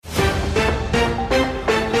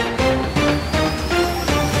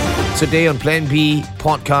Today on Plan B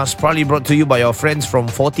podcast, proudly brought to you by our friends from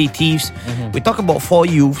 40 Thieves. We talk about 4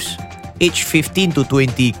 youths, aged 15 to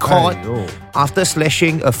 20, caught after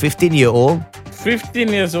slashing a 15-year-old. 15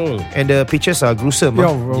 years old. And the pictures are gruesome.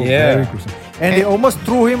 Very gruesome. And they almost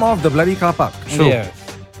threw him off the bloody car park. True. Yeah.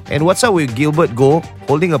 And what's up with Gilbert Go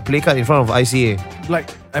holding a placard in front of ICA?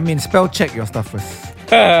 Spell check your stuff first.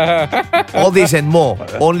 All this and more,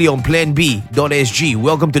 only on planb.sg.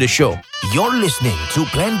 Welcome to the show. You're listening to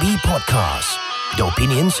Plan B Podcast. The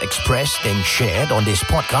opinions expressed and shared on this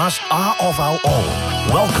podcast are of our own.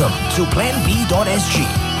 Welcome to planb.sg.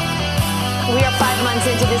 We are 5 months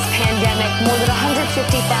into this pandemic. More than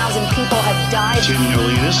 150,000 people have died.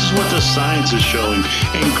 Continually, this is what the science is showing.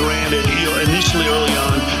 And granted, initially early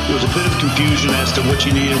on, there was a bit of confusion as to what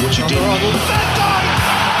you needed, what you didn't need.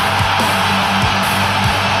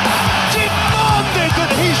 Demanded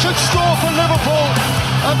that he should score for Liverpool.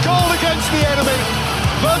 A goal against the enemy.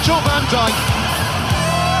 Virgil van Dijk.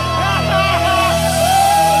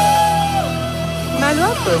 Malu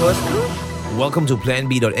apa, bosku? Welcome to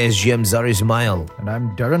planb.sg. I'm Zari Ismail. And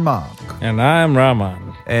I'm Darren Mark. And I'm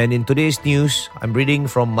Rahman. And in today's news, I'm reading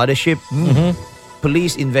from Mothership.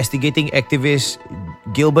 Police investigating activist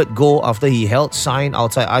Gilbert Go after he held sign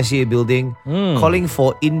outside ICA building calling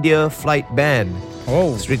for India flight ban.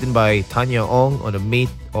 It's written by Tanya Ong on May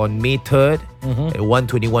 3rd at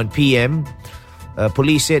 1:21 p.m.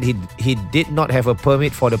 Police said he did not have a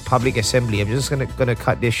permit for the public assembly. I'm just gonna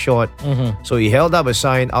cut this short. So he held up a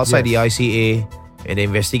sign outside the ICA and they're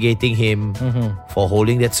investigating him for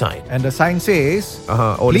holding that sign. And the sign says,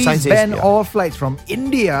 the sign please says, ban all flights from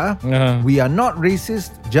India. We are not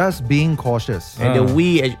racist, just being cautious. And the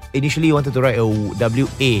we initially wanted to write a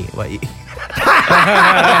W-A. But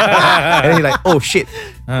and he's like, oh shit,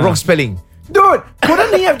 wrong spelling. Dude,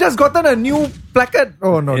 couldn't he have just gotten a new placard?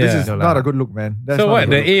 Oh no, this is not a good look, man. That's So not what? a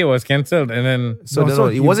The good A was cancelled and then... No,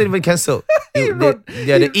 it wasn't even cancelled.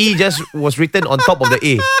 The E just was written on top of the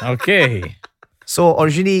A. Okay. So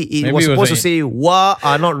originally it Maybe was it was supposed to say "Wa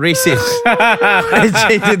are not racist." I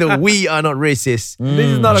changed it to "We are not racist."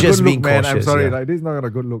 This is not a Just good being look, man. I'm cautious, sorry. yeah. This is not a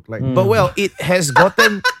good look. But well, it has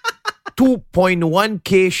gotten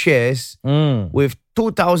 2.1k shares with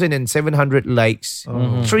 2,700 likes,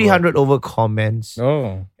 300 over comments,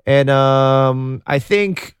 and I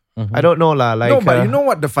think I don't know lah. No, but you know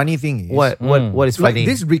what the funny thing is? What is funny?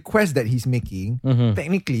 Like this request that he's making,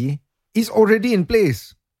 technically, is already in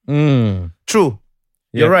place. True.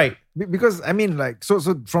 You're right. Because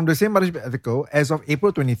so from the same Mothership article, as of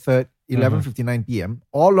April 23rd, 11:59 p.m.,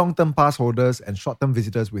 all long-term pass holders and short-term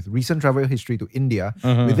visitors with recent travel history to India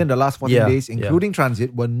within the last 14 days, including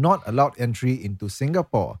transit, were not allowed entry into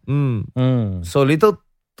Singapore. So little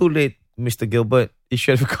too late, Mr. Gilbert. It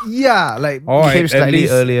should have came slightly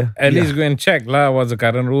earlier. At least go and check what's the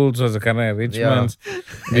current rules, what's the current arrangements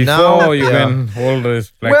before now, you can hold this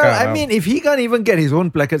placard. Well, if he can't even get his own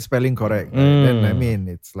placard spelling correct, then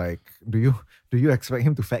it's like, do you expect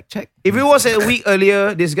him to fact check? If it was a week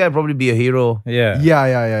earlier, this guy would probably be a hero. Yeah.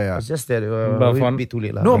 It's just that a bit too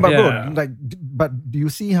late. No, but bro, but do you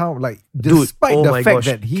see how, despite the fact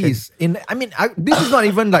that he is in, this is not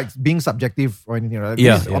even being subjective or anything, right?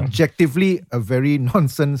 This is objectively a very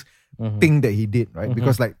nonsense thing that he did, right?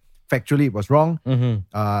 Because factually it was wrong.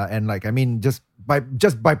 And just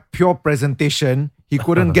by pure presentation, he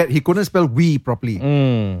couldn't spell we properly.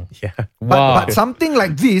 But something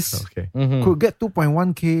like this could get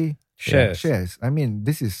 2.1k shares.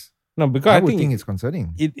 This is because I would think it's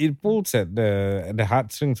concerning. It pulls at the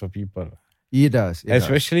heartstrings for people. It does.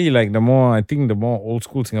 Especially the more old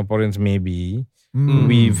school Singaporeans maybe.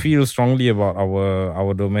 We feel strongly about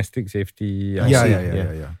our domestic safety.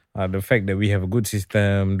 The fact that we have a good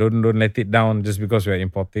system, don't let it down just because we are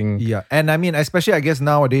importing. Yeah, and especially I guess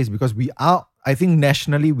nowadays because we are, I think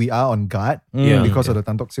nationally we are on guard because of the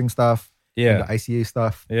Tan Tock Seng stuff, and the ICA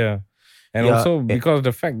stuff. And also because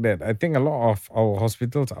the fact that I think a lot of our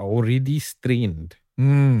hospitals are already strained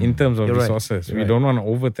in terms of resources. We don't want to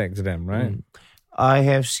overtax them, right? I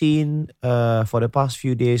have seen for the past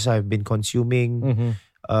few days I've been consuming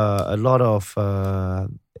a lot of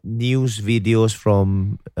news videos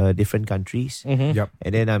from different countries. And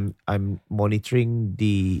then I'm monitoring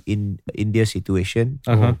the India situation.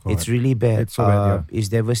 It's really bad. It's so bad, it's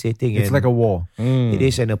devastating. It's like a war. It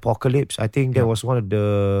is an apocalypse. I think that was one of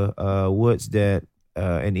the words that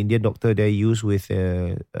an Indian doctor there used with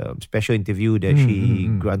a special interview that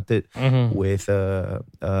she granted with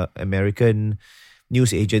American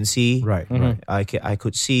news agency. Right. I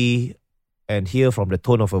could see and hear from the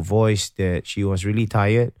tone of her voice that she was really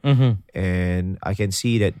tired. And I can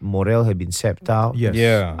see that morale had been sapped out. Yes.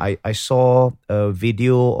 Yeah. I saw a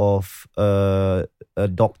video of a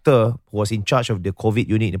doctor who was in charge of the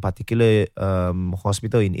COVID unit in a particular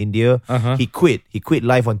hospital in India. He quit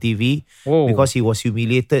live on TV because he was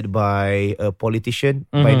humiliated by a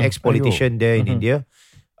politician, by an ex-politician there in India.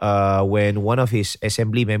 When one of his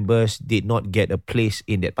assembly members did not get a place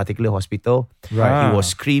in that particular hospital. Right. He was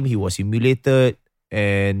screamed, he was humiliated,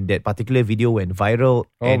 and that particular video went viral.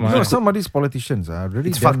 And some of these politicians are really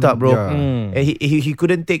it's fucked up, bro. Yeah. And he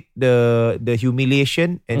couldn't take the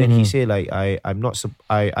humiliation, and then he said like I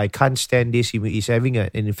can't stand this. He's having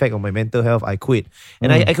an effect on my mental health. I quit. And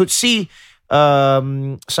I could see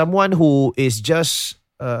someone who is just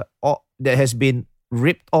that has been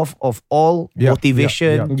ripped off of all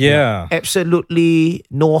motivation. Absolutely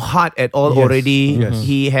no heart at all already.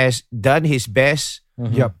 He has done his best.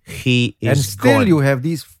 He is and still gone. you have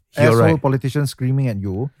these asshole politicians screaming at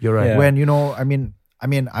you. You're right. When I mean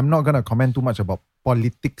I'm not gonna comment too much about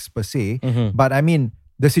politics per se, but I mean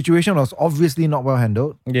the situation was obviously not well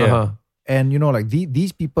handled. And like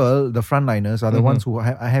these people, the frontliners, are the ones who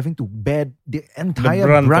are having to bear the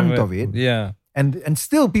entire brunt of it. And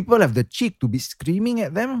still people have the cheek to be screaming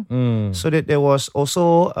at them. So that there was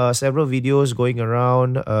also several videos going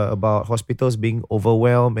around about hospitals being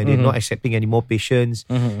overwhelmed and they're not accepting any more patients,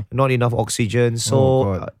 not enough oxygen.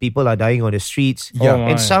 So people are dying on the streets.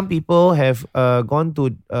 And some people have gone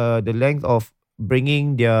to the length of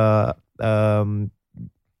bringing their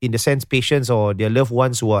in the sense patients or their loved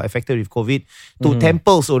ones who are affected with COVID to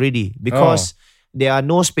temples already, because there are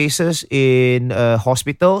no spaces in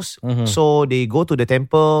hospitals. So they go to the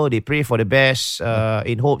temple, they pray for the best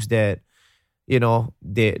in hopes that,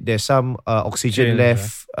 there's some oxygen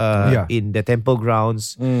left in the temple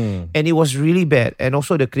grounds. And it was really bad. And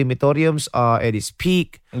also the crematoriums are at its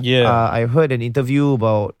peak. I heard an interview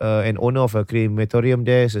about an owner of a crematorium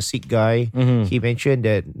there. It's a Sikh guy. He mentioned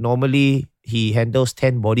that normally he handles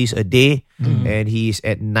 10 bodies a day and he's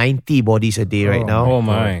at 90 bodies a day right now. Oh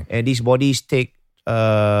my. And these bodies take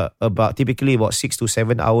typically about 6 to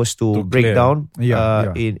 7 hours to break clear. down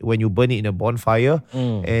when you burn it in a bonfire.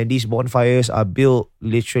 And these bonfires are built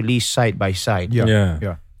literally side by side.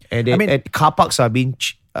 And car parks are being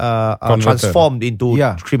transformed into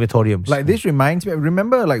crematoriums. Like this reminds me,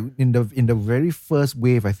 remember like in the very first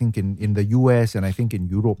wave, I think in the US and I think in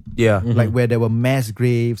Europe, like where there were mass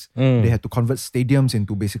graves, they had to convert stadiums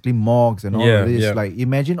into basically morgues and all of this. Like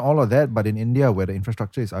imagine all of that, but in India where the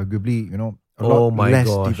infrastructure is arguably, a lot less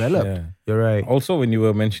developed. You're right. Also, when you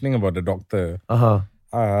were mentioning about the doctor,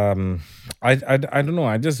 I don't know.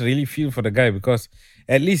 I just really feel for the guy because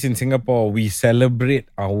at least in Singapore, we celebrate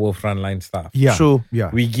our frontline staff. True.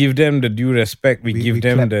 We give them the due respect. We give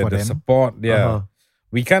them the support.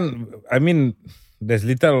 We can't, there's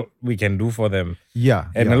little we can do for them.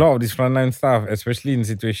 And a lot of these frontline staff, especially in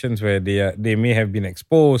situations where they may have been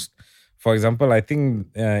exposed. For example, I think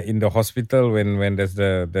in the hospital when there's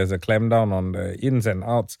a clampdown on the ins and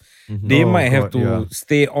outs, they might have to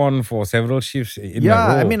stay on for several shifts in a row.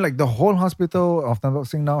 I mean, like the whole hospital of Tan Tock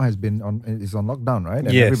Seng now is on lockdown, right?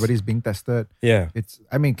 And everybody's being tested. Can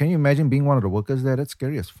you imagine being one of the workers there? That's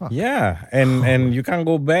scary as fuck. And you can't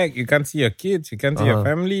go back. You can't see your kids. You can't see your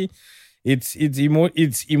family. It's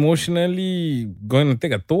emotionally going to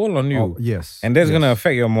take a toll on you. And that's going to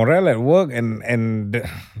affect your morale at work. And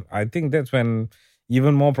I think that's when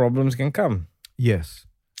even more problems can come.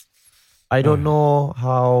 I don't know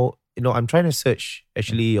how, I'm trying to search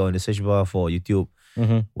actually on the search bar for YouTube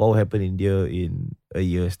what will happen in India in a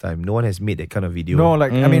year's time. No one has made that kind of video. No,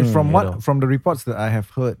 like, from the reports that I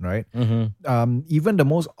have heard, right? Even the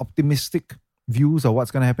most optimistic views of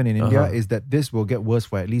what's going to happen in India is that this will get worse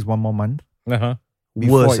for at least one more month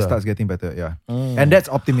before it starts getting better. And that's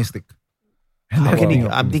optimistic.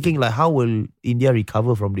 I'm thinking like, how will India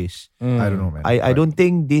recover from this? I don't know, man. I don't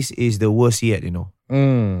think this is the worst yet,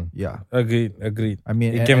 Agreed. I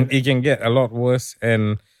mean, it can get a lot worse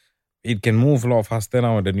and it can move a lot faster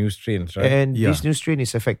now with the new strains, right? And this new strain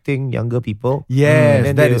is affecting younger people.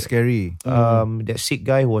 Yes, that is scary. That Sikh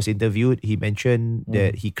guy who was interviewed, he mentioned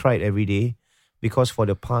that he cried every day because for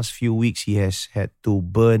the past few weeks he has had to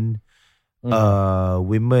burn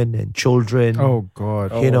women and children. Oh God.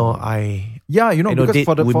 Because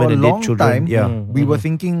for a long time, we were Mm-hmm.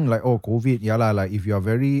 thinking like, COVID, like if you're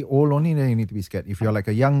very old only, then you need to be scared. If you're like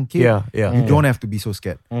a young kid, you don't have to be so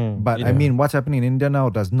scared. But I mean, what's happening in India now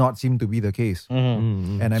does not seem to be the case.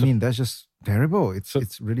 And I mean, that's just terrible.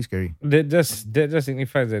 It's really scary. That just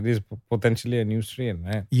signifies that this is potentially a new strain,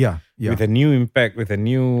 right? Yeah. With a new impact, with a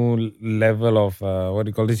new level of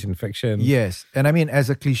infection. Yes, and I mean, as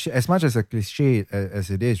much as a cliche as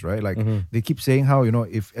it is, right? Like they keep saying how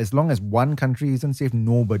if as long as one country isn't safe,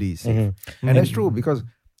 nobody is safe, and that's true because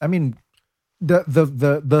I mean,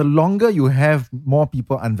 the longer you have more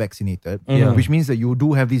people unvaccinated, which means that you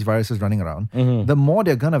do have these viruses running around, the more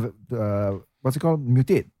they're gonna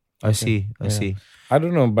mutate. I see. I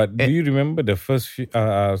don't know, but do you remember the first few,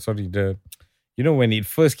 when it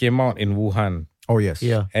first came out in Wuhan? Oh, yes.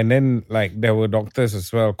 Yeah. And then there were doctors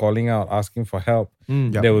as well calling out, asking for help.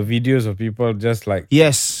 There were videos of people just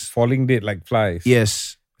falling dead like flies.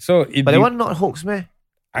 Yes. So but they were not hoax, man.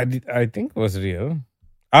 I think it was real.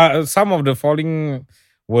 Some of the falling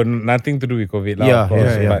were nothing to do with COVID, of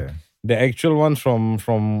course. But the actual ones from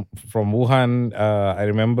Wuhan, I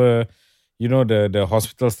remember, the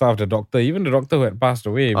hospital staff, the doctor, even the doctor who had passed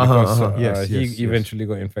away because he eventually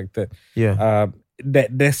got infected. Yeah.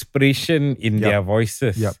 That desperation in their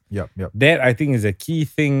voices. Yep. That I think is a key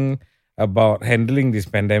thing about handling this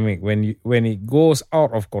pandemic. When it goes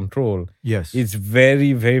out of control, it's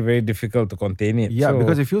very, very, very difficult to contain it. Yeah,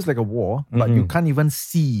 because it feels like a war, but you can't even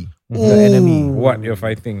see the enemy. What you're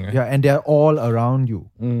fighting. Yeah, and they're all around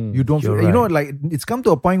you. You don't feel, right. It's come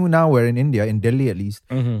to a point now where in India, in Delhi at least,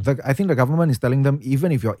 I think the government is telling them,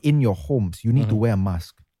 even if you're in your homes, you need to wear a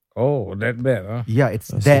mask. Oh, that bad, huh? Yeah,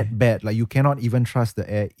 it's bad. Like you cannot even trust the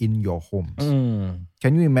air in your homes.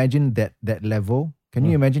 Can you imagine that level? Can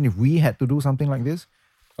you imagine if we had to do something like this?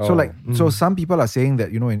 So some people are saying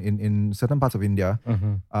that, in certain parts of India,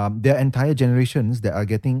 there are entire generations that are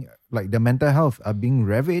getting, their mental health are being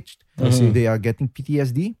ravaged. They are getting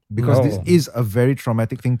PTSD because this is a very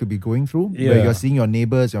traumatic thing to be going through, where you're seeing your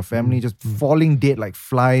neighbors, your family just falling dead like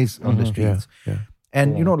flies on the streets. Yeah.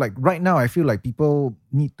 And, right now, I feel like people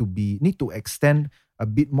need to extend a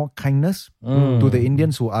bit more kindness to the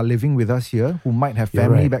Indians who are living with us here, who might have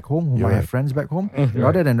family back home, who might have friends back home,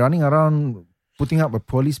 rather than running around putting up a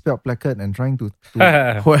poorly spelled placard and trying to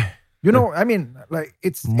I mean,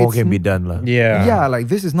 it's more can be done, lah. Yeah,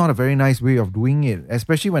 this is not a very nice way of doing it,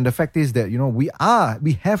 especially when the fact is that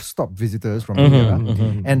we have stopped visitors from India,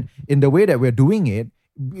 and in the way that we're doing it,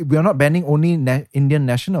 we are not banning only Indian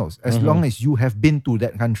nationals. As long as you have been to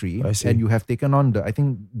that country and you have taken on I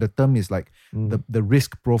think the term is the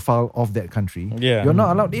risk profile of that country, you're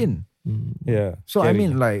not allowed in. So I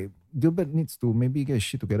mean, Gilbert needs to maybe get his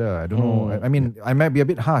shit together. I don't know. I mean, I might be a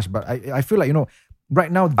bit harsh, but I feel like,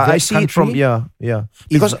 right now that I see it from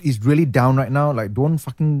because it's really down right now. Don't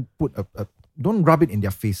fucking don't rub it in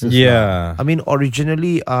their faces. I mean,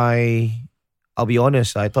 originally I'll be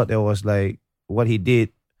honest, I thought there was what he did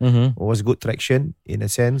was good traction in a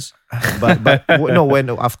sense, but no, when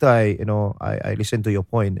after I listened to your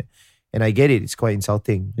point, and I get it, it's quite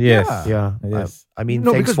insulting. Yes. I mean,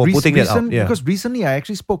 thanks for putting that out. Because recently I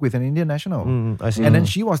actually spoke with an Indian national, I see. And then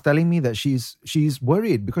she was telling me that she's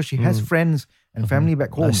worried because she has friends and family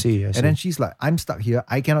back home. I see. And then she's like, I'm stuck here.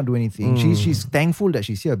 I cannot do anything. She's thankful that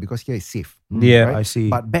she's here because here is safe. Right? I see.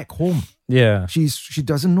 But back home, she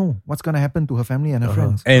doesn't know what's gonna happen to her family and her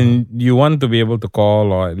friends. And you want to be able to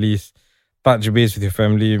call or at least touch base with your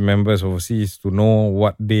family members overseas to know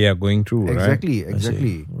what they are going through. Exactly.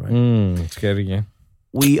 Right? Scary, yeah.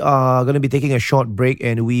 We are going to be taking a short break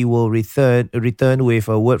and we will return with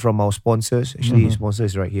a word from our sponsors. Actually, sponsor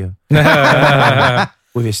is right here.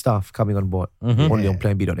 With his staff coming on board. Only on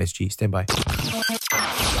planb.sg. Stand by.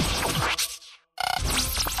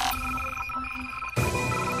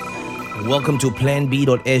 Welcome to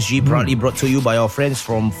planb.sg, proudly brought to you by our friends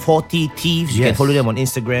from 40 Thieves. You can follow them on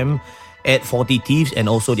Instagram at 40 Thieves and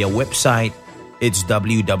also their website. It's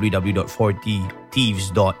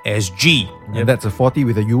www.40thieves.sg. And that's a 40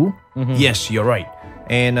 with a U. Yes, you're right.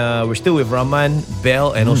 And we're still with Rahman,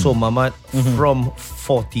 Bell, and also Mamat from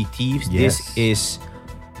 40 Thieves. Yes. This is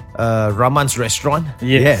Rahman's restaurant.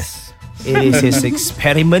 Yes. It is his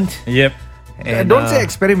experiment. Yep. And don't say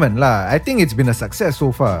experiment lah. I think it's been a success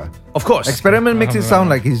so far. Of course. Experiment makes it sound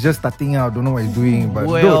like he's just starting out, don't know what he's doing. But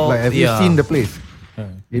Well, have you seen the place?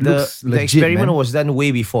 It looks legit, the experiment man. was done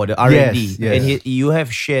way before the R&D. Yes. And you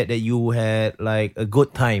have shared that you had a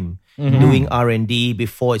good time doing R&D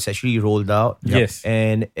before it's actually rolled out. Yes.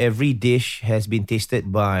 And every dish has been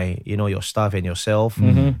tasted by your staff and yourself.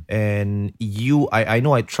 And I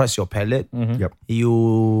know I trust your palate. Yep.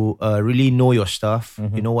 You really know your stuff.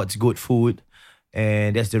 You know what's good food.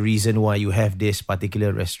 And that's the reason why you have this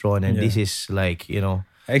particular restaurant. And this is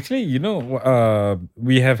Actually,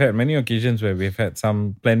 we have had many occasions where we've had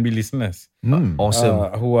some Plan B listeners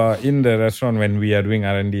Awesome. who are in the restaurant when we are doing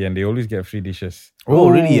R&D, and they always get free dishes. Oh,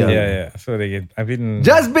 really? Yeah. So they get. I've been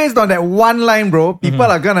Just based on that one line, bro, people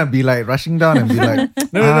are gonna be like rushing down and be like,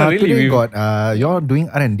 No, really, today we've- got you're doing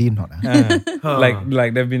R&D not?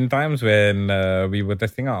 like there've been times when we were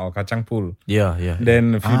testing out our kacang pool. Yeah.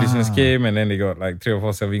 Then a few listeners came, and then they got like 3 or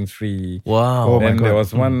 4 servings free. Wow. Oh my Then God. there was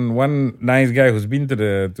one nice guy who's been to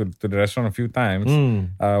the restaurant a few times.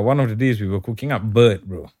 One of the days we were cooking up bird,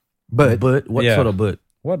 bro. Bird. What Yeah. sort of bird?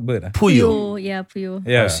 What bird? Puyo. Yeah, puyo.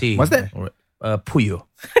 Yeah. I see. What's that? Alright. Puyo.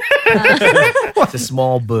 It's a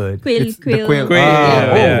small bird. Quail, It's the quail. Quail,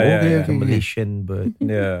 Ah, yeah, okay, yeah. A okay. Malaysian bird.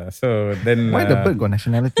 Yeah. So then Why the bird got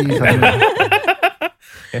nationality? Suddenly?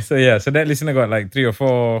 So that listener got like 3 or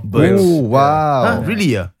 4 Birds. Oh, wow. Huh?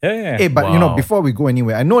 Really? Yeah. Yeah. Hey, but you know, Wow. before we go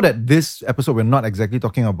anywhere, I know that this episode we're not exactly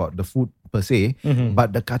talking about the food per se,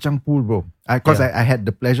 but the kacang pool, bro. Because I had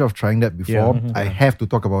the pleasure of trying that before. I have to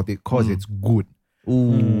talk about it because it's good.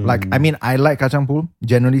 Ooh. Like, I mean, I like kacang pool,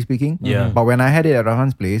 generally speaking. Yeah. But when I had it at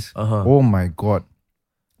Rahan's place, oh my God.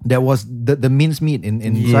 There was the minced meat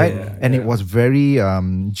inside, and it was very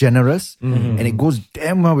generous, and it goes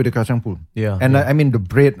damn well with the kacang pool. Yeah. And I mean, the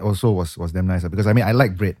bread also was damn nice because I mean, I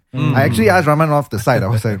like bread. I actually asked Raman off the side. I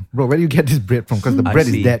was like, bro, where do you get this bread from? Because the I bread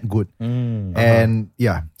is see. that good. And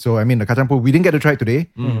yeah, so I mean, the kacang pool, we didn't get to try it today,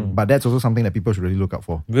 but that's also something that people should really look out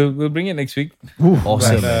for. We'll bring it next week.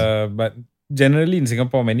 Awesome. But generally in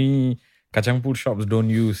Singapore, many kacang pool shops don't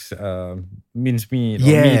use minced meat or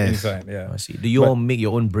meat Yes. inside. Yeah. I see. Do you all make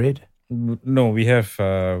your own bread? No, we have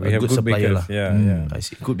good good supplier bakers. lah. Yeah. I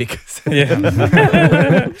see. Good bakers.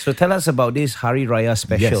 Yeah. So tell us about this Hari Raya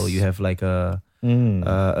special. Yes. You have like a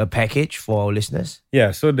package for our listeners.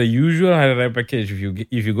 Yeah, so the usual Hari Raya package,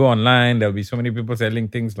 if you go online, there'll be so many people selling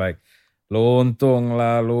things like lontong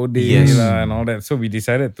lah, lode Yes. lah, and all that. So we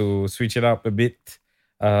decided to switch it up a bit.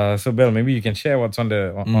 So Belle, maybe you can share what's on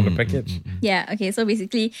the package. Yeah, okay. So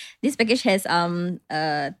basically, this package has 10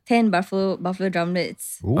 buffalo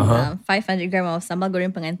drumlets, 500 gram of sambal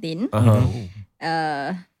goreng pengantin,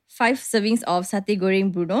 5 servings of satay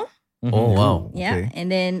goreng Bruno. Oh wow. Yeah, Okay. and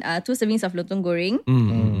then 2 servings of lontong goreng,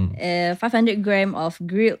 500 gram of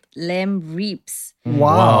grilled lamb ribs.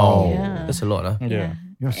 Wow. Yeah. That's a lot, huh? Yeah.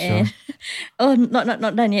 Yes, And not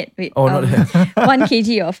done yet. Wait. Oh, not yet. 1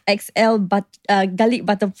 kg of XL garlic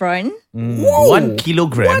butter prawn. 1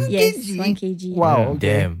 kilogram. Yes, 1 kg. Wow.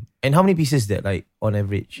 Okay. Damn. And how many pieces is that, like, on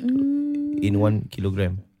average? In 1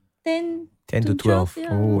 kilogram? 10 10 to 12.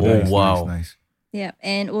 Yeah. Oh, Oh, nice, wow. nice. Yeah,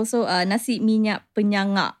 and also nasi minyak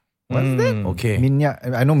penyangak. What's that? Okay. Minyak.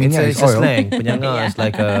 I know It's minyak a, is it's a oil. slang. Penyanga is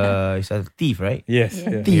like it's a thief, right? Yes.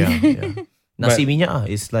 Yeah. Yeah. Yeah. Nasi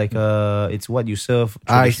minyak is like it's what you serve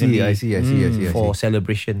I see. traditionally for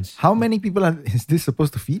celebrations. How many people is this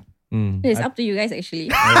supposed to feed? It's up to you guys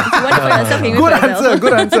actually. If you want it for yourself, you can Good for answer. yourself.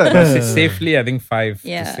 Good answer. Safely, I think 5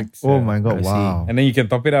 Yeah. to 6. Oh my God! I see. Wow. And then you can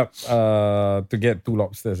top it up to get 2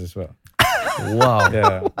 lobsters as well. Wow.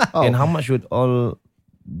 Yeah. And how much would all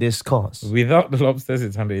this cost? Without the lobsters,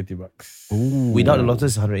 it's $180. Without the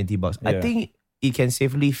lobsters, it's $180. I Yeah. think it can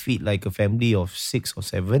safely feed like a family of 6 or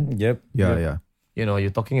 7. Yep. Yeah, Yep. yeah. You know,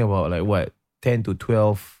 you're talking about like what, 10 to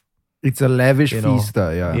 12. It's a lavish You know, feast.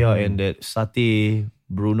 Yeah. Yeah, and that satay,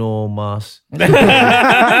 Bruno Mars. Yes,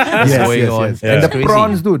 going yes, on. yes. Yeah. And the It's crazy.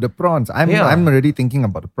 prawns, dude. The prawns. Yeah. I'm already thinking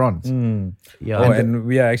about the prawns. Yeah. And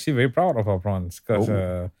we are actually very proud of our prawns because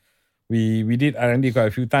we did R&D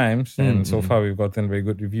quite a few times, and so far we've gotten very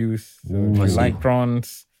good reviews. So if you like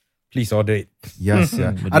prawns, please order it. Yes,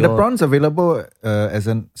 yeah. But Are the your- prawns available as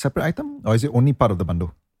a separate item, or is it only part of the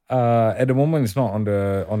bundle? At the moment, it's not on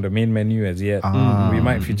the main menu as yet. We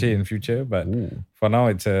might feature in future, but for now,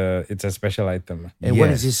 it's a special item. And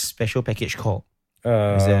what is Yes. this special package called?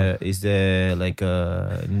 Uh, Is there like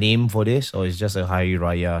a name for this, or is just a Hari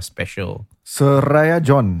Raya special? Seraya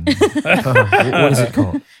John. What is it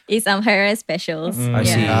called? It's Hari specials. I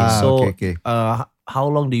see. Ah, So, okay. how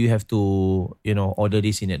long do you have to, order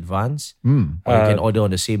this in advance? Mm. Or you can order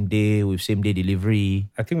on the same day with same day delivery.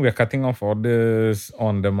 I think we're cutting off orders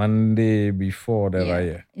on the Monday before the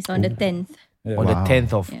Raya. It's on the 10th. Yeah. On the Wow.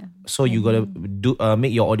 10th of. Yeah. So you gotta do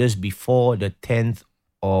make your orders before the 10th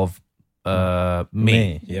of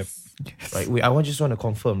May. Yep. Right. I just want to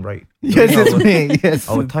confirm, right? Yes, it's me. Yes.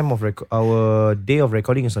 Our time of our day of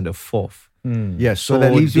recording is on the 4th. Yes. So, So,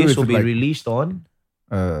 that leaves you this with will be like released on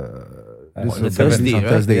this on the will be Thursday, released on right?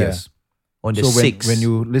 Thursday, Yeah. yes. on the So 6th. when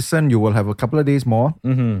you listen, you will have a couple of days more.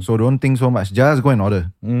 So don't think so much. Just go and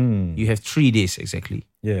order. You have 3 days exactly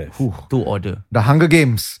Yes. to order. The Hunger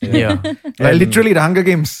Games. Yeah. Like literally the Hunger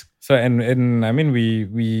Games. So and I mean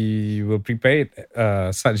we will prepare it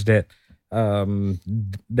such that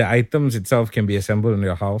the items itself can be assembled in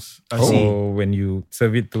your house. So when you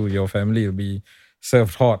serve it to your family, it'll be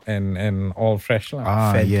served hot and all fresh.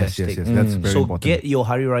 Fantastic. Yes. That's very so important. get your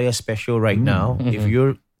Hari Raya special right now. If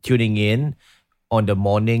you're tuning in on the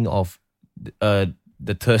morning of the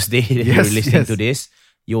Thursday that you're listening to this,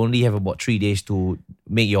 you only have about 3 days to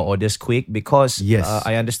make your orders quick because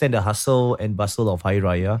I understand the hustle and bustle of Hari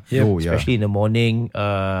Raya, especially in the morning.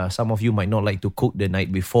 Some of you might not like to cook the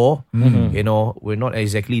night before. You know, we're not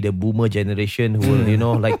exactly the boomer generation who will, you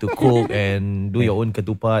know, like to cook and do your own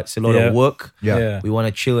ketupat. It's a lot of work. We want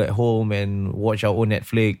to chill at home and watch our own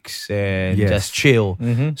Netflix and just chill.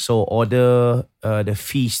 So order the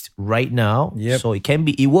feast right now. So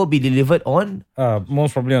it will be delivered on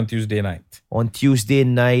most probably on Tuesday night. On Tuesday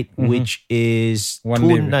night, which is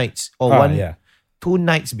 2 nights or 2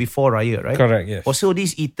 nights before Raya, right? Correct, yes. Also,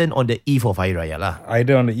 this eaten on the eve of Hari Raya lah.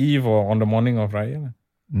 Either on the eve or on the morning of Raya.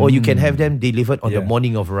 Or you can have them delivered on the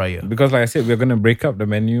morning of Raya. Because like I said, we're going to break up the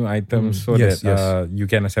menu items so that you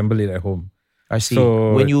can assemble it at home. I see.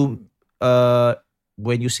 So when you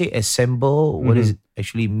say assemble, what does it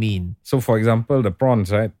actually mean? So for example, the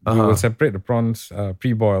prawns, right? You will separate the prawns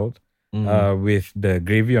pre-boiled with the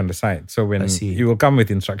gravy on the side. So when you will come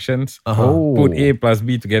with instructions, put A plus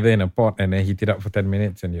B together in a pot and then heat it up for 10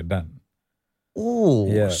 minutes and you're done.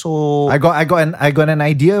 So I got an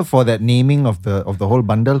idea for that naming of the whole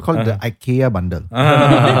bundle called the IKEA bundle.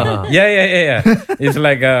 Yeah. It's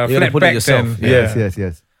like a flat put it pack. yourself.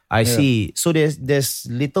 Yes. I see. So there's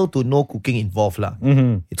little to no cooking involved lah.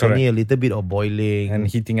 It's only a little bit of boiling and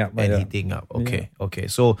heating up. Okay.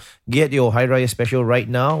 So get your Hari Raya special right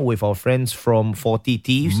now with our friends from 40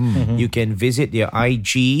 Thieves. You can visit their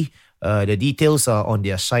IG. The details are on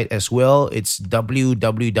their site as well. It's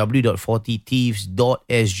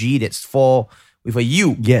www.40thieves.sg. That's 4 with a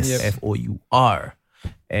U. Yes. FOUR.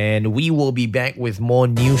 And we will be back with more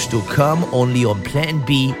news to come only on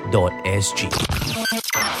planb.sg.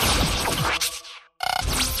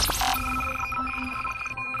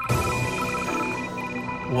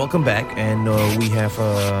 Welcome back, and we have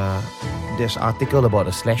this article about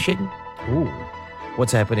a slashing.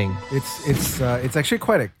 What's happening? It's actually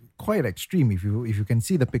quite extreme if you can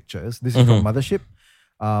see the pictures. This is from Mothership.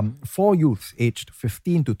 4 youths aged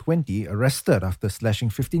 15 to 20 arrested after slashing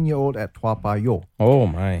 15-year-old at Tua Payoh. Oh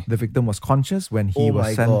my! The victim was conscious when he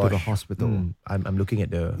was sent to the hospital. I'm looking at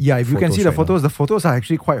the if you can see the photos, the photos are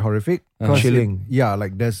actually quite horrific. Chilling.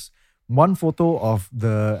 Like there's one photo of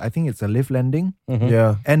I think it's a lift landing.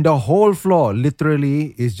 And the whole floor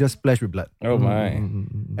literally is just splashed with blood. Oh my!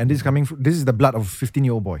 And this is the blood of a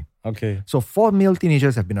 15-year-old boy. Okay. So 4 male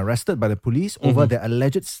teenagers have been arrested by the police over the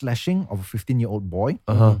alleged slashing of a 15-year-old boy.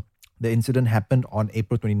 The incident happened on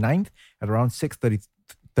April 29th at around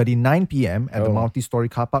 6:39 p.m. at the multi-story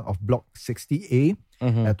car park of Block 60A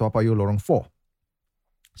at Tua Payoh Lorong 4.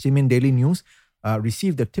 Simin Daily News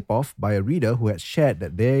received a tip-off by a reader who had shared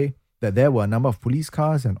that there were a number of police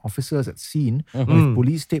cars and officers at scene with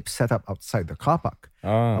police tapes set up outside the car park.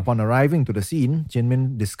 Upon arriving to the scene,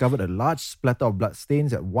 Jinmin discovered a large splatter of blood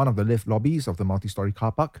stains at one of the lift lobbies of the multi-story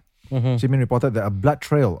car park. Jinmin reported that a blood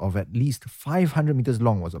trail of at least 500 meters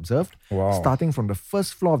long was observed, starting from the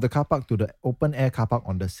first floor of the car park to the open-air car park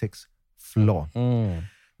on the 6th floor.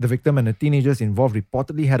 The victim and the teenagers involved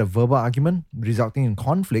reportedly had a verbal argument, resulting in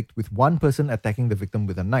conflict with one person attacking the victim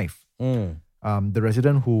with a knife. The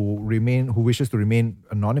resident who wishes to remain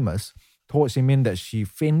anonymous told Simin that she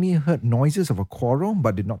faintly heard noises of a quarrel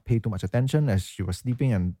but did not pay too much attention as she was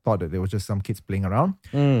sleeping and thought that there was just some kids playing around.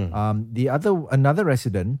 Another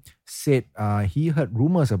resident said he heard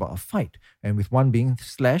rumors about a fight and with one being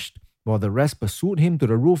slashed, while the rest pursued him to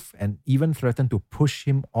the roof and even threatened to push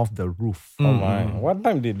him off the roof. Oh my! What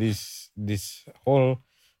time did this whole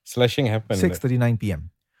slashing happen? 6:39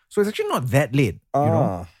 p.m. So it's actually not that late, you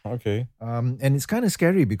know. Okay. And it's kind of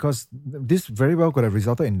scary because this very well could have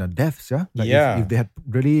resulted in the deaths, yeah? If they had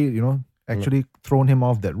really, actually thrown him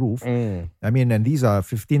off that roof. I mean, and these are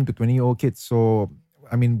 15 to 20-year-old kids. So,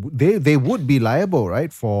 I mean, they would be liable,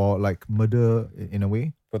 right? For like murder in a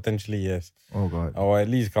way. Potentially, yes. Oh, God. Or at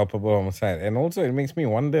least culpable homicide. And also it makes me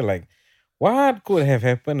wonder, like, what could have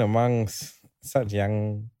happened amongst such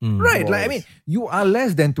young right boys? Like, I mean, you are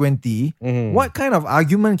less than 20. What kind of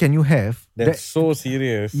argument can you have that's so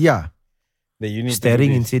serious that you need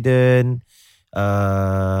staring incident,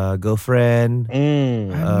 girlfriend,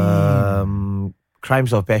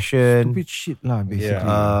 crimes of passion, stupid shit lah, basically.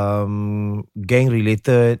 Gang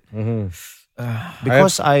related.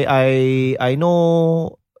 Because I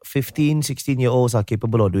know 15, 16-year-olds are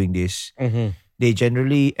capable of doing this. They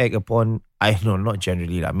generally act upon not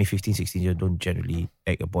generally. I mean, 15, 16 years don't generally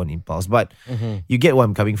act upon impulse. But you get where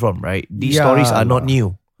I'm coming from, right? These stories are not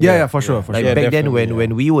new. Yeah, for sure. Like back then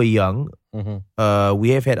when we were young, we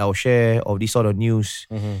have had our share of this sort of news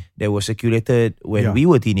that was circulated when we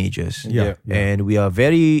were teenagers. And we are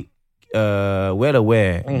very well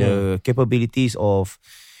aware the capabilities of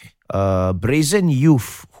brazen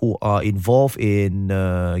youth who are involved in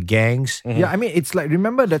gangs. Yeah, I mean, it's like,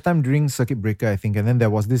 remember that time during Circuit Breaker, I think, and then there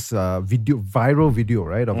was this viral video,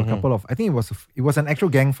 right, of a couple of, I think it was an actual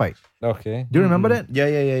gang fight. Okay. Do you remember that? Yeah.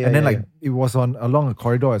 And then it was along a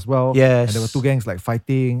corridor as well. Yes. And there were two gangs like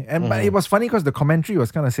fighting. And but it was funny because the commentary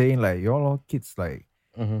was kind of saying like, you're all kids, like.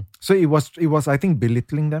 So it was I think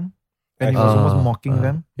belittling them. And he was almost mocking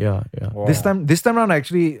them. Yeah. Wow. This time around,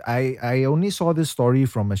 actually, I only saw this story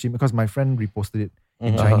from Machine because my friend reposted it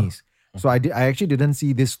in Chinese. So I actually didn't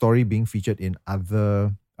see this story being featured in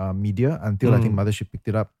other media until I think Mothership picked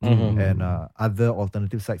it up and other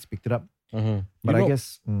alternative sites picked it up. But I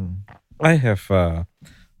guess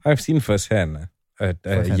I've seen firsthand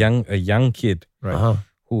a young kid, right,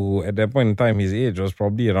 who at that point in time his age was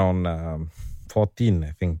probably around 14,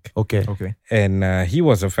 I think. Okay. And he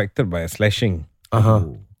was affected by a slashing.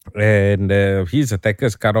 And his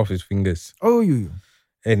attackers cut off his fingers. Oh, you.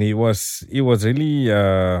 And it was really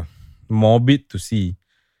morbid to see,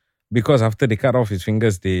 because after they cut off his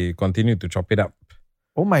fingers, they continued to chop it up.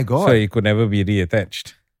 Oh my God. So it could never be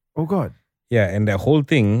reattached. Oh God. Yeah, and the whole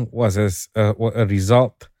thing was as a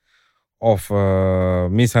result of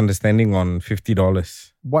misunderstanding on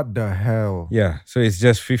 $50. What the hell? Yeah, so it's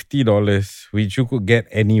just $50, which you could get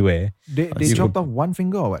anywhere. They chopped off one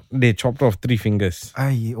finger or what? They chopped off 3 fingers.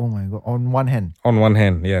 Oh my God. On one hand? On one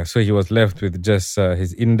hand, yeah. So he was left with just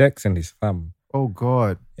his index and his thumb. Oh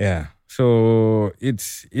God. Yeah. So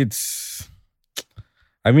it's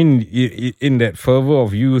I mean, in that fervor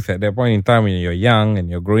of youth at that point in time when you're young and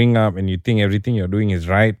you're growing up and you think everything you're doing is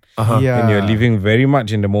right, and you're living very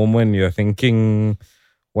much in the moment, you're thinking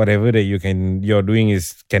whatever that you're doing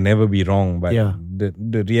can never be wrong. But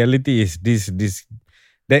the reality is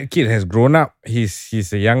that kid has grown up.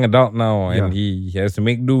 He's a young adult now, and he has to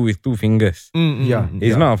make do with 2 fingers.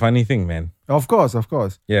 It's not a funny thing, man. Of course.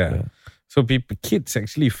 Yeah. So kids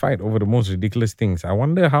actually fight over the most ridiculous things. I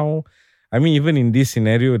wonder how. I mean, even in this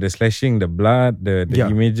scenario, the slashing, the blood, the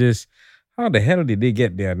images, how the hell did they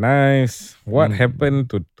get their knives? What happened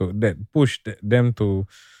to that pushed them to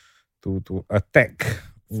attack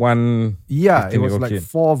one? Yeah, it was like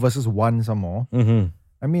 4 versus 1 some more.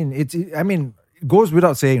 I mean, it goes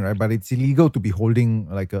without saying, right? But it's illegal to be holding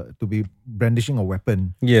to be brandishing a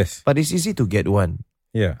weapon. Yes, but it's easy to get one.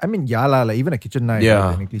 Yeah, I mean, like even a kitchen knife,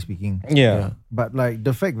 technically speaking. Yeah, but like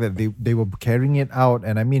the fact that they were carrying it out,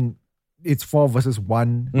 and I mean, it's 4 versus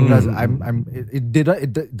 1. Because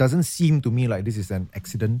it doesn't seem to me like this is an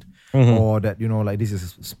accident or that like this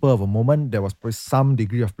is a spur of a moment. There was some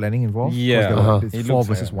degree of planning involved. Yeah, it's 4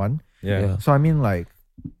 versus 1. Yeah. So I mean, like,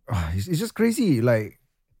 it's just crazy. Like,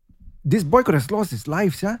 this boy could have lost his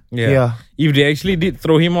life, yeah. If they actually did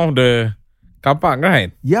throw him off the car park,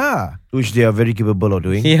 right? Yeah. Which they are very capable of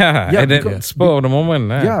doing. Yeah, at that spur of the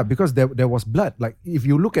moment. Yeah, because there was blood. Like, if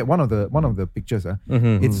you look at one of the pictures,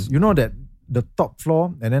 it's, that the top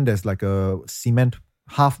floor, and then there's like a cement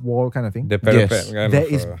half wall kind of thing. The parapet.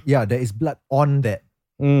 There is blood on that.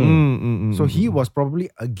 So he was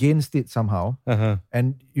probably against it somehow.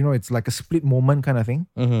 And it's like a split moment kind of thing.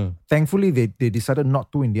 Thankfully they decided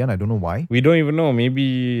not to in the end. I don't know why. We don't even know.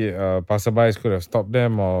 Maybe passerbys could have stopped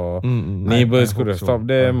them, or neighbors could have stopped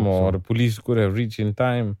them, or the police could have reached in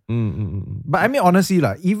time. But I mean, honestly,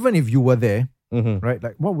 even if you were there, right,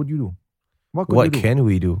 like, what would you do? What can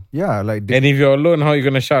we do? Yeah, like, and if you're alone, how are you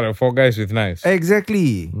gonna shout at 4 guys with knives?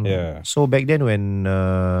 Exactly. Yeah. So back then when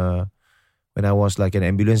I was like an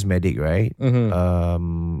ambulance medic, right?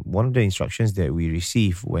 One of the instructions that we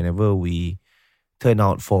receive whenever we turn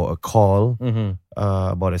out for a call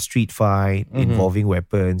about a street fight involving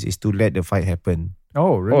weapons is to let the fight happen.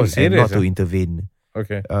 Oh, really? Oh, serious? And not to intervene.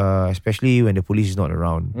 Okay. Especially when the police is not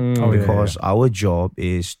around. Because our job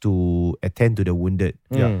is to attend to the wounded.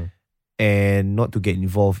 And not to get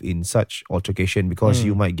involved in such altercation, because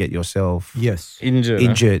you might get yourself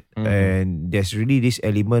injured. And there's really this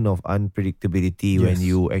element of unpredictability when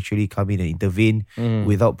you actually come in and intervene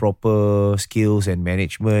without proper skills and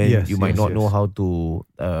management. You might not know how to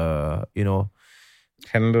handle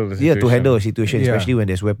the situation. To handle a situation, especially when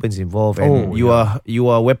there's weapons involved and you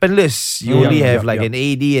are weaponless. You only have an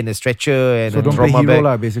AED and a stretcher and so a don't trauma be a hero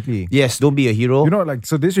bag. Basically. Yes, don't be a hero.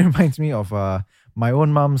 So this reminds me of my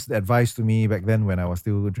own mom's advice to me back then when I was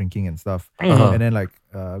still drinking and stuff, and then like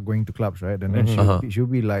going to clubs, right? And then she'll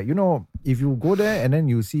be like, if you go there and then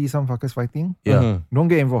you see some fuckers fighting, don't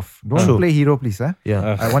get involved. Don't play hero, please. I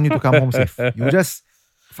want you to come home safe. You just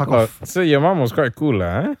fuck off. So your mom was quite cool,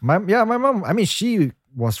 huh? My mom, I mean, she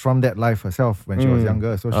was from that life herself when she was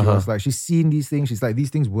younger. So she was like, she's seen these things. She's like, these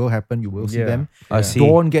things will happen. You will see them. I see.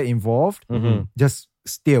 Don't get involved. Just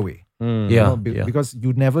stay away. Because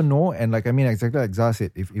you never know. And like, I mean, exactly like Zah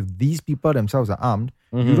said, if these people themselves are armed,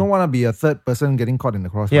 you don't want to be a third person getting caught in the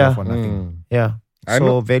crossfire for nothing. I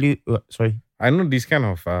know these kind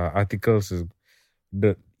of articles,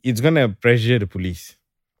 it's going to pressure the police.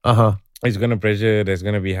 It's going to pressure, there's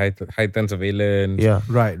going to be heightened surveillance.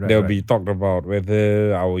 Right. There'll be talked about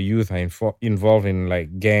whether our youth are involved in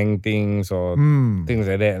like gang things or things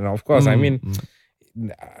like that. And of course, I mean,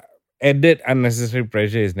 added unnecessary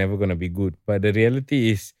pressure is never going to be good. But the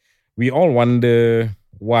reality is, we all wonder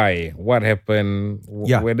why, what happened,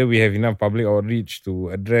 whether we have enough public outreach to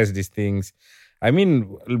address these things. I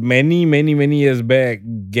mean, many years back,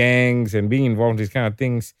 gangs and being involved in these kind of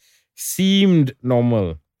things seemed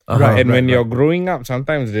normal. And when you're growing up,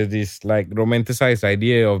 sometimes there's this like romanticized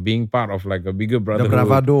idea of being part of like a bigger brotherhood. The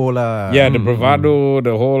bravado lah. Yeah, the bravado,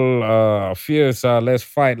 the whole fierce, let's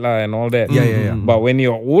fight lah and all that. But when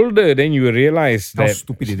you're older, then you realize how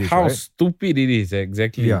stupid it is. How stupid it is,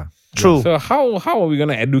 exactly. Yeah. True. So how are we going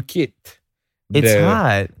to educate? It's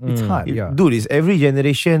hard. It's hard, Dude, it's every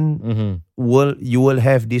generation you will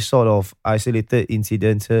have this sort of isolated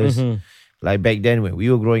incidences. Like back then when we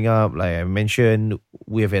were growing up, like I mentioned,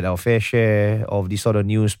 we have had our fair share of this sort of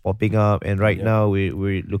news popping up. And right now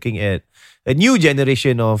we're looking at a new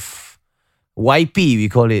generation of YP, we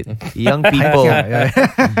call it. Young people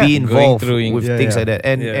be involved with things like that.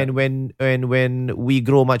 And when we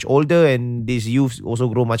grow much older and these youths also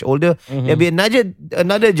grow much older, there'll be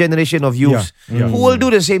another generation of youths who will do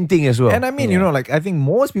the same thing as well. And I mean, like I think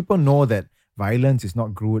most people know that violence is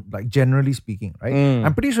not good, like generally speaking, right?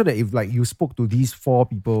 I'm pretty sure that if like you spoke to these four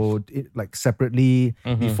people like separately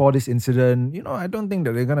before this incident, I don't think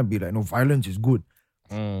that they're gonna be like, no, violence is good.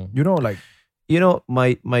 My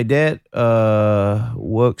dad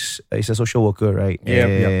works, is a social worker, right?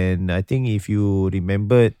 And I think if you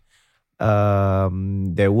remembered,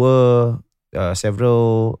 there were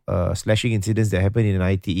several slashing incidents that happened in an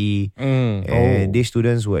ITE, and these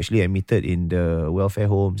students were actually admitted in the welfare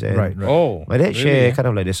homes. And my dad shared kind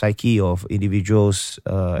of like the psyche of individuals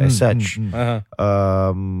as such.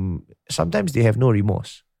 Sometimes they have no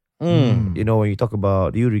remorse. When you talk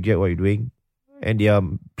about, do you regret what you're doing? And their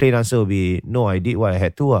plain answer will be, no, I did what I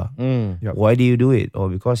had to. Why did you do it? Or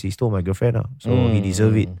because he stole my girlfriend. So he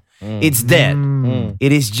deserved it. It's that.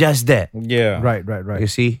 It is just that. Right. You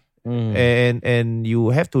see? And you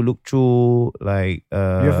have to look through like you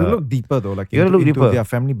have to look deeper though, like you into deeper. Their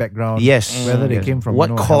family background, whether they came from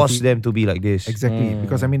what caused them to be like this. Exactly.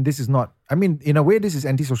 Because I mean, this is not, I mean, in a way this is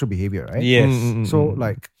antisocial behavior, right? So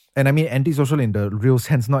like, and I mean antisocial in the real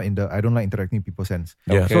sense, not in the I don't like interacting with people sense.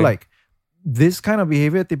 So like this kind of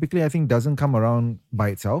behavior typically I think doesn't come around by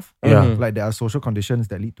itself. Like there are social conditions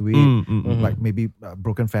that lead to it, like maybe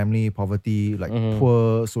broken family, poverty, like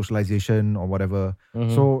poor socialization or whatever.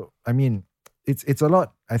 So I mean, it's a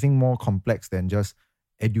lot, I think, more complex than just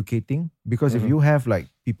educating, because if you have like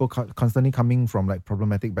people constantly coming from like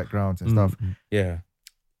problematic backgrounds and stuff,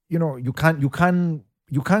 you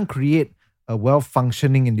can't create a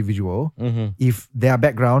well-functioning individual if their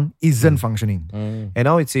background isn't functioning. And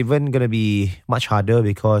now it's even going to be much harder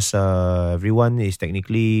because everyone is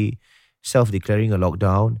technically self-declaring a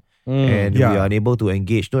lockdown, and we are unable to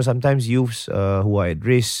engage. Sometimes youths who are at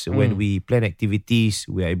risk, when we plan activities,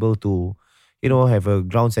 we are able to have a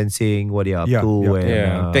ground sensing what they are up to.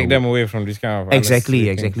 And, take them away from this kind of Exactly.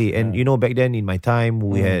 And back then in my time,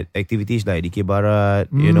 we had activities like DK Barat,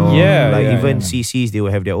 even CCs, they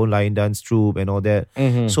will have their own lion dance troupe and all that.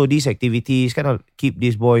 So these activities kind of keep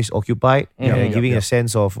these boys occupied, giving a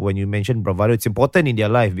sense of, when you mention bravado, it's important in their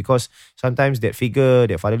life because sometimes that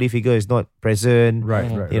fatherly figure is not present.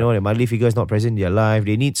 The motherly figure is not present in their life.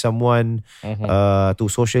 They need someone to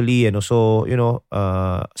socially and also,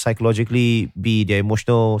 psychologically be their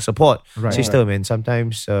emotional support system. And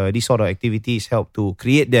sometimes these sort of activities help to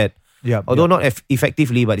create that. Although not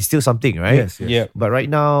effectively, but it's still something, right? Yes. But right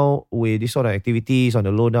now, with this sort of activities on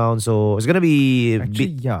the lowdown, so it's gonna be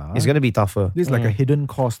it's gonna be tougher. This is like a hidden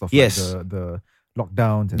cost of like the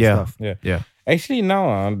lockdowns and stuff. Actually,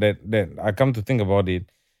 now that I come to think about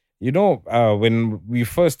it, when we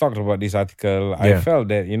first talked about this article, I felt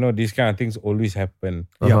that, these kind of things always happen.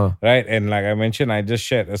 Right? And like I mentioned, I just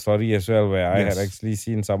shared a story as well where I had actually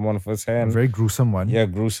seen someone firsthand. A very gruesome one. Yeah,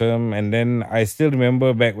 gruesome. And then I still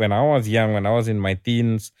remember back when I was young, when I was in my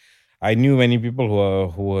teens, I knew many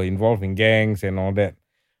people who were involved in gangs and all that.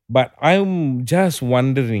 But I'm just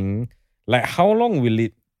wondering, like, how long will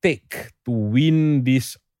it take to win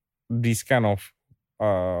this kind of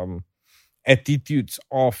attitudes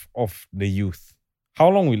of the youth? How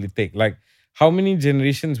long will it take? Like, how many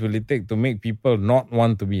generations will it take to make people not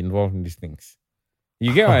want to be involved in these things?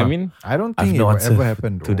 You get what I mean? I don't think it will ever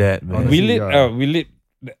happen to that. Man. Honestly, will it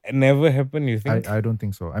never happen, you think? I don't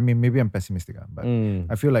think so. I mean, maybe I'm pessimistic, but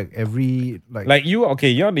I feel like you're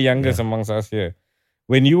the youngest amongst us here.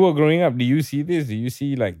 When you were growing up, do you see this? Do you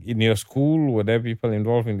see, like, in your school, were there people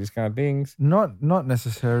involved in these kind of things? Not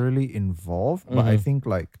necessarily involved, but I think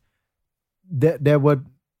like there were,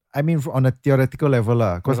 I mean, on a theoretical level,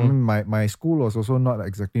 because I mean, my school was also not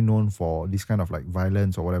exactly known for this kind of like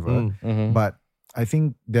violence or whatever. But I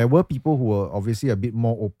think there were people who were obviously a bit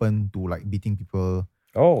more open to like beating people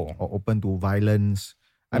or open to violence.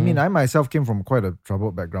 I mean, I myself came from quite a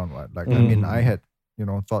troubled background, right? Like, I mean, I had,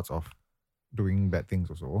 thoughts of doing bad things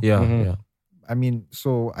also. Yeah. I mean,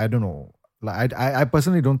 so I don't know. Like, I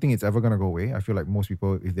personally don't think it's ever gonna go away. I feel like most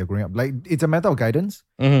people, if they're growing up, like, it's a matter of guidance.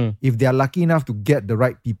 If they are lucky enough to get the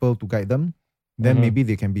right people to guide them, then maybe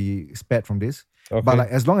they can be spared from this. Okay. But like,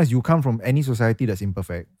 as long as you come from any society that's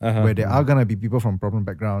imperfect, where there are gonna be people from problem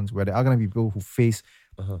backgrounds, where there are gonna be people who face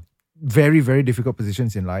very, very difficult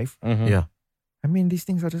positions in life. Yeah. I mean, these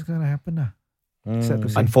things are just gonna happen. Sad to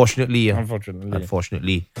say. Unfortunately.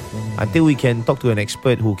 Until we can talk to an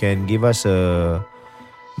expert who can give us a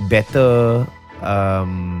better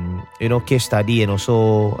case study and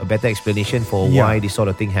also a better explanation for why this sort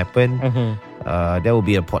of thing happened, there will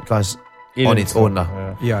be a podcast on its own.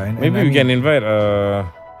 Yeah, and maybe we can invite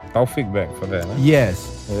Taufik back for that.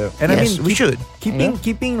 Yes. Yeah. And yes, I mean, we should.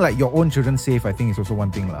 Keeping like your own children safe, I think, is also one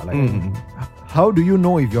thing. Like, how do you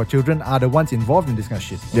know if your children are the ones involved in this kind of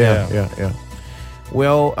shit? Yeah.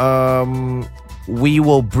 Well, we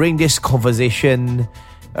will bring this conversation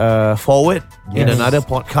forward in another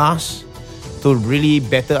podcast to really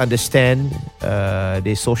better understand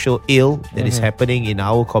the social ill that is happening in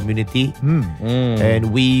our community.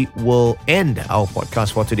 And we will end our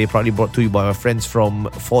podcast for today, proudly brought to you by our friends from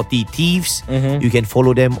 40 Thieves. You can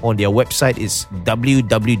follow them on their website. It's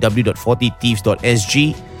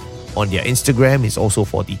www.40thieves.sg. On their Instagram, it's also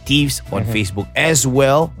 40 Thieves. On Facebook as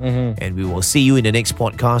well. And we will see you in the next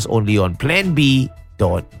podcast only on planb.sg.